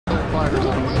fighters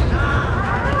on the scene.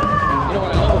 You know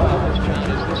what I love about this, John,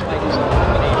 is this fight is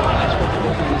eliminating. I spoke to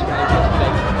both of these guys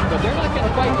yesterday, but they're not going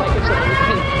to fight like it's a,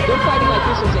 they're fighting like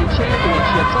this is a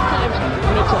championship. Sometimes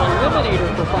when it's an eliminator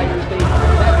for fighters, they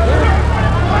that will.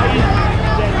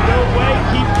 Said no way,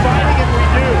 keep fighting and we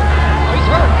do. Oh, he's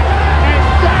hurt. And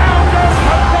down goes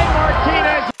Jose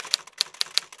Martinez.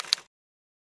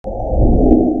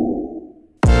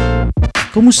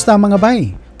 Kumusta mga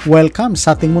bay? Welcome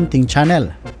sa ating munting channel.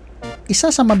 Isa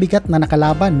sa mabigat na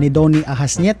nakalaban ni Donnie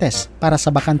Nietes para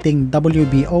sa bakanting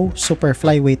WBO Super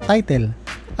Flyweight title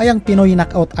ay ang Pinoy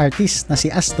knockout artist na si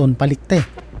Aston Palicte,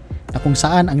 na kung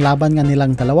saan ang laban nga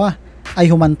nilang dalawa ay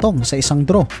humantong sa isang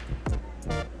draw.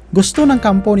 Gusto ng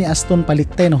kampo ni Aston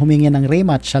Palicte na humingi ng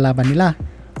rematch sa laban nila,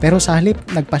 pero sa halip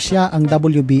nagpasya ang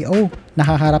WBO na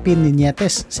haharapin ni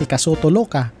Nietes si Kazuto,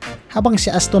 habang si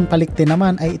Aston Palicte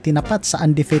naman ay itinapat sa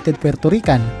undefeated Puerto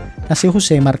Rican na si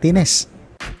Jose Martinez.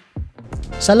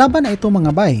 Sa laban na ito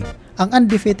mga bay, ang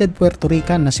undefeated Puerto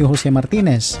Rican na si Jose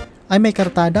Martinez ay may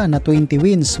kartada na 20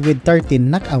 wins with 13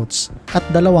 knockouts at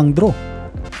 2 draw,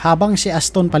 habang si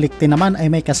Aston Palicte naman ay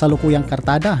may kasalukuyang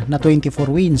kartada na 24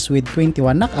 wins with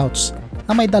 21 knockouts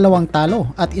na may 2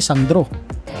 talo at 1 draw.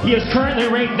 He is currently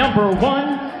ranked number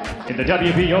 1 in the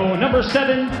WBO, number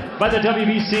 7 by the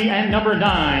WBC, and number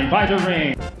 9 by the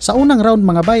ring. Sa unang round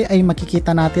mga bay ay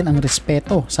makikita natin ang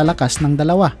respeto sa lakas ng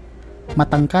dalawa.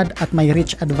 Matangkad at may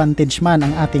reach advantage man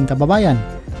ang ating kababayan,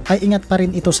 ay ingat pa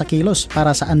rin ito sa kilos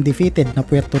para sa undefeated na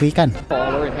Puerto Rican.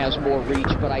 It has more reach,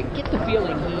 but I get the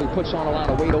feeling he puts on a lot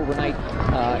of weight overnight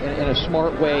in a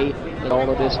smart way. In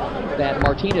all of this, that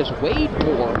Martinez weighed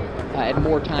more at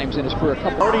more times in his career.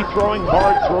 Already throwing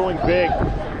hard, throwing big.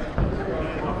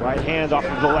 Right hand off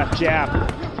of the left jab.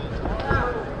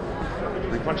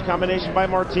 Three-punch combination by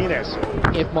Martinez.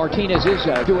 If Martinez is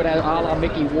do it a la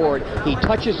Mickey Ward, he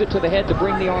touches it to the head to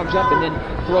bring the arms up and then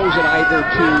throws it either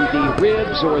to the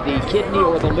ribs or the kidney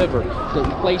or the liver. So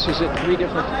he places it 3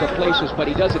 different places, but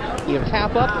he does it. He'll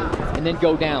tap up and then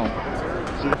go down.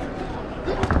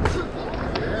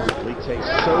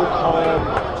 So calm,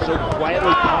 so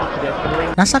quietly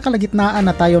confident. Nasa kalagitnaan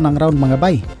na tayo ng round mga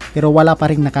bay, pero wala pa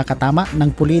ring nakakatama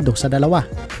ng pulido sa dalawa.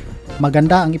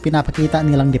 Maganda ang ipinapakita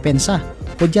nilang depensa,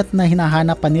 kudyat na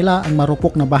hinahanap pa nila ang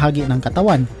marupok na bahagi ng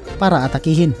katawan para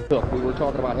atakihin. We were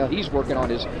talking about how he's working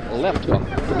on his left hook,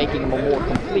 making him a more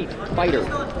complete fighter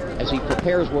as he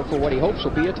prepares for what he hopes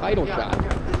will be a title shot.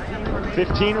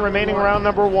 15 remaining round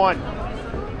number 1.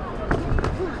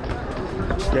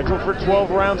 Scheduled for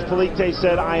 12 rounds, Palicte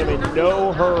said, I am in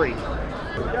no hurry.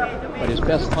 But his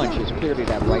best punch is clearly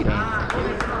that right hand.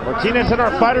 Martinez in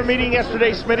our fighter meeting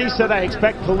yesterday, Smitty, said, I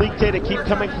expect Palicte to keep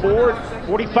coming forward.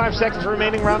 45 seconds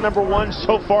remaining round number 1.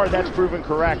 So far, that's proven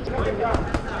correct.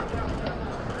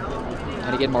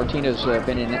 And again, Martinez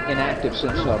been inactive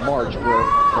since March, where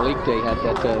Palicte had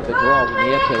that the draw with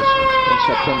Nietes in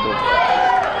September.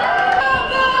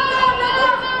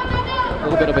 A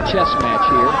little bit of a chess match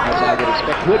here, as I would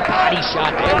expect. Good body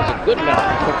shot. That was a good left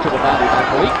hook to the body by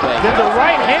Palicte. Then the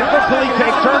right hand for Palicte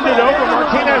turned it over.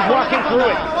 Martinez walking through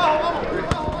it.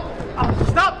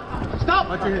 Stop! Stop!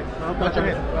 Watch your head. Watch your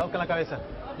head.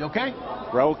 You okay?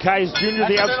 Raul Kais Jr.,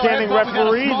 the outstanding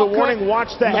referee. The warning,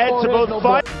 watch the head to both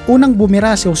fight. Unang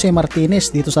bumira si Jose Martinez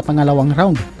dito sa pangalawang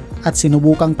round at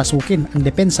sinubukang pasukin ang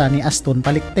depensa ni Aston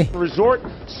Palicte. Resort,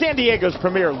 San Diego's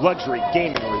premier luxury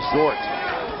gaming resort.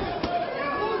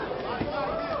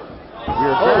 We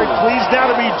are very pleased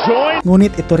now to be joined.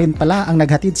 Ngunit ito rin pala ang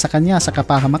naghatid sa kanya sa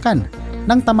kapahamakan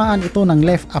nang tamaan ito ng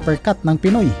left uppercut ng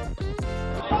Pinoy.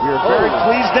 We are very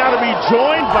pleased now to be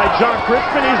joined by John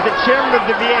Crispin, who's the chairman of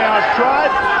the VAO's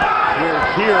tribe. We're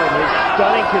here at his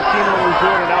stunning casino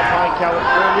resort in Alpine,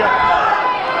 California.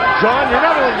 John, you're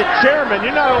not only the chairman, you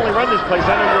not only run this place,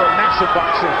 I know you're a massive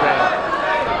boxing fan.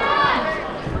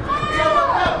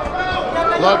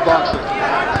 Love boxing.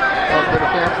 I've been a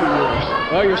fan for years.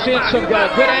 Well, you're seeing some good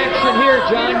action here,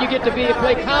 John. You get to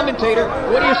play commentator.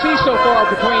 What do you see so far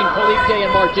between Palicte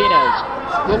and Martinez?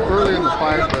 A little early in the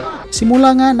fight, but...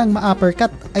 Simula nga ng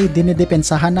ma-uppercut ay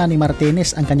dinidepensahan na ni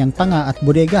Martinez ang kanyang panga at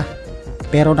bodega.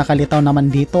 Pero nakalitaw naman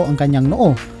dito ang kanyang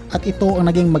noo at ito ang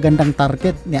naging magandang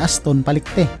target ni Aston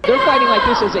Palicte. They're fighting like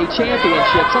this as a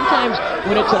championship. Sometimes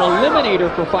when it's an eliminator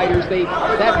for fighters,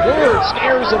 that word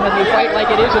scares them and they fight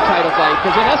like it is a title fight,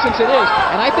 because in essence it is.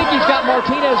 And I think he's got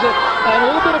Martinez in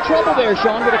a little bit of trouble there,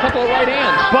 Sean, with a couple of right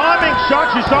hands. Bombing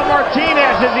shots. You saw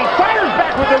Martinez as he fires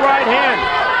back with the right hand.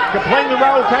 Complaining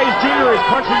Raul Kais Jr. is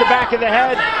punching the back of the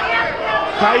head.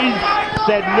 Kais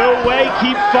said, no way,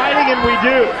 keep fighting, and we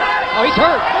do. Oh, he's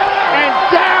hurt. And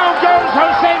down goes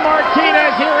Jose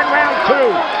Martinez here in round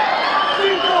 2.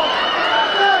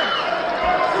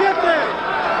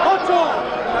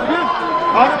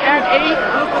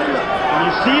 And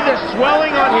you see the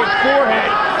swelling on his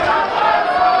forehead.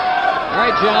 All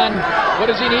right, John,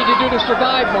 what does he need to do to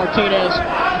survive, Martinez?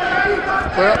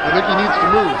 Well, I think he needs to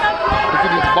move. I think he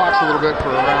needs to box a little bit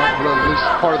for around at least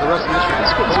part of the rest of this round.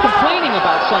 He's complaining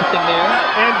about something there.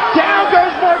 And down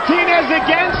goes Martinez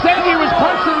again, saying he was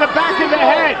punched in the back of the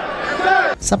head.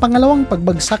 Sa pangalawang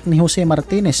pagbagsak ni Jose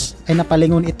Martinez ay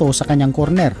napalingon ito sa kanyang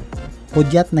corner.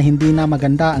 Hudyat na hindi na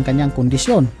maganda ang kanyang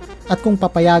kondisyon at kung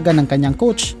papayagan ng kanyang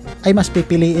coach ay mas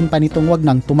pipiliin pa nitong wag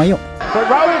nang tumayo.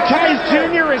 But Raul Kais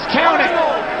Jr. is counting.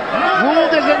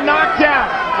 Ruled as a knockdown.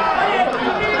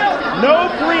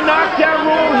 No free knockdown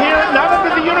rule here, not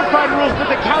under the unified rules, but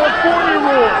the California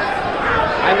rules.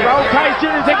 And Raul Kais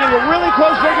Jr. taking a really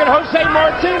close look at Jose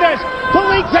Martinez.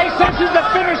 Palicte senses the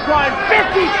finish line.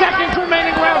 50 seconds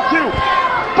remaining round 2.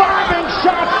 Bombing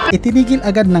shots. Itinigil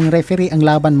agad ng referee ang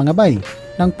laban mga bay,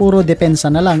 nang puro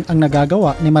depensa na lang ang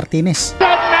nagagawa ni Martinez.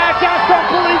 That match, Aston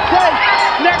Palicte.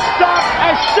 Next stop,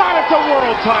 a shot at the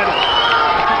world title.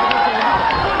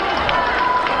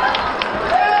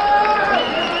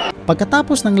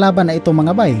 Pagkatapos ng laban na ito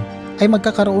mga bay, ay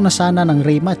magkakaroon na sana ng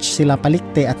rematch sila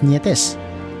Palicte at Nietes.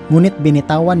 Ngunit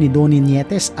binitawan ni Donnie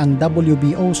Nietes ang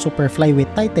WBO Super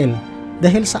Flyweight title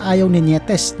dahil sa ayaw ni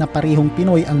Nietes na parihong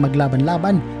Pinoy ang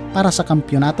maglaban-laban para sa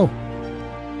kampyonato.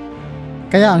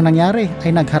 Kaya ang nangyari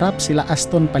ay nagharap sila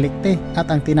Aston Palicte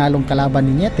at ang tinalong kalaban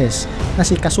ni Nietes na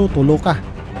si Kazuto Ioka.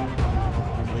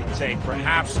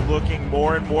 Perhaps looking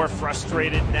more and more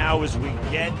frustrated now as we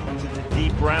get to the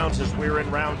deep rounds as we're in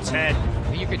round 10.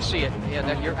 You can see it. Yeah,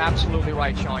 you're absolutely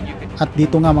right, Sean. You can... At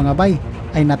dito nga mga bay,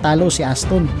 ay natalo si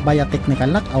Aston via technical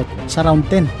knockout sa round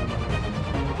 10.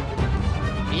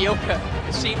 Ioka,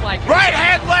 it seemed like... Right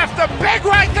hand left, a big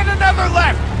right and another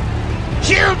left.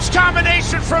 Huge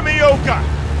combination from Ioka.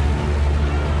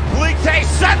 Palicte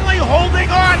suddenly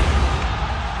holding on.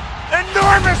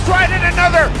 Enormous right and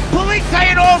another. Palicte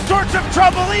in all sorts of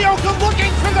trouble. Ioka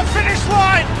looking for the finish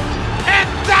line. And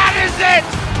that is it.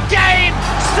 Game,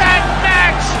 set,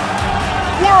 match.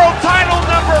 World title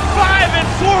number 5 in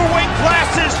 4 weight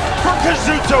classes for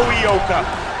Kazuto Ioka.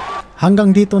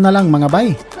 Hanggang dito na lang mga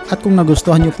bay. At kung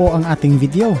nagustuhan nyo po ang ating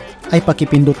video, ay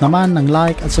pakipindot naman ng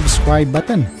like at subscribe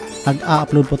button.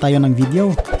 Nag-a-upload po tayo ng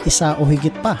video, isa o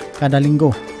higit pa kada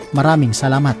linggo. Maraming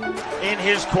salamat. In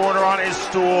his corner on his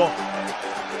stool,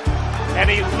 an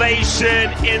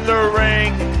elation in the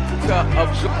ring.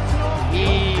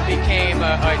 He became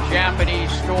a Japanese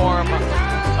storm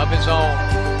of his own.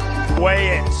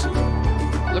 Weigh it.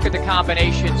 Look at the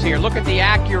combinations here. Look at the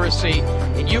accuracy.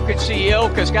 And you can see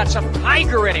Ioka's got some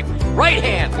tiger in him. Right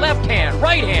hand, left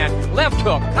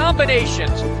hook.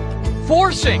 Combinations.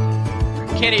 Forcing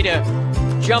Kenny to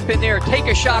jump in there, take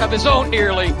a shot of his own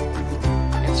nearly,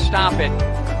 and stop it.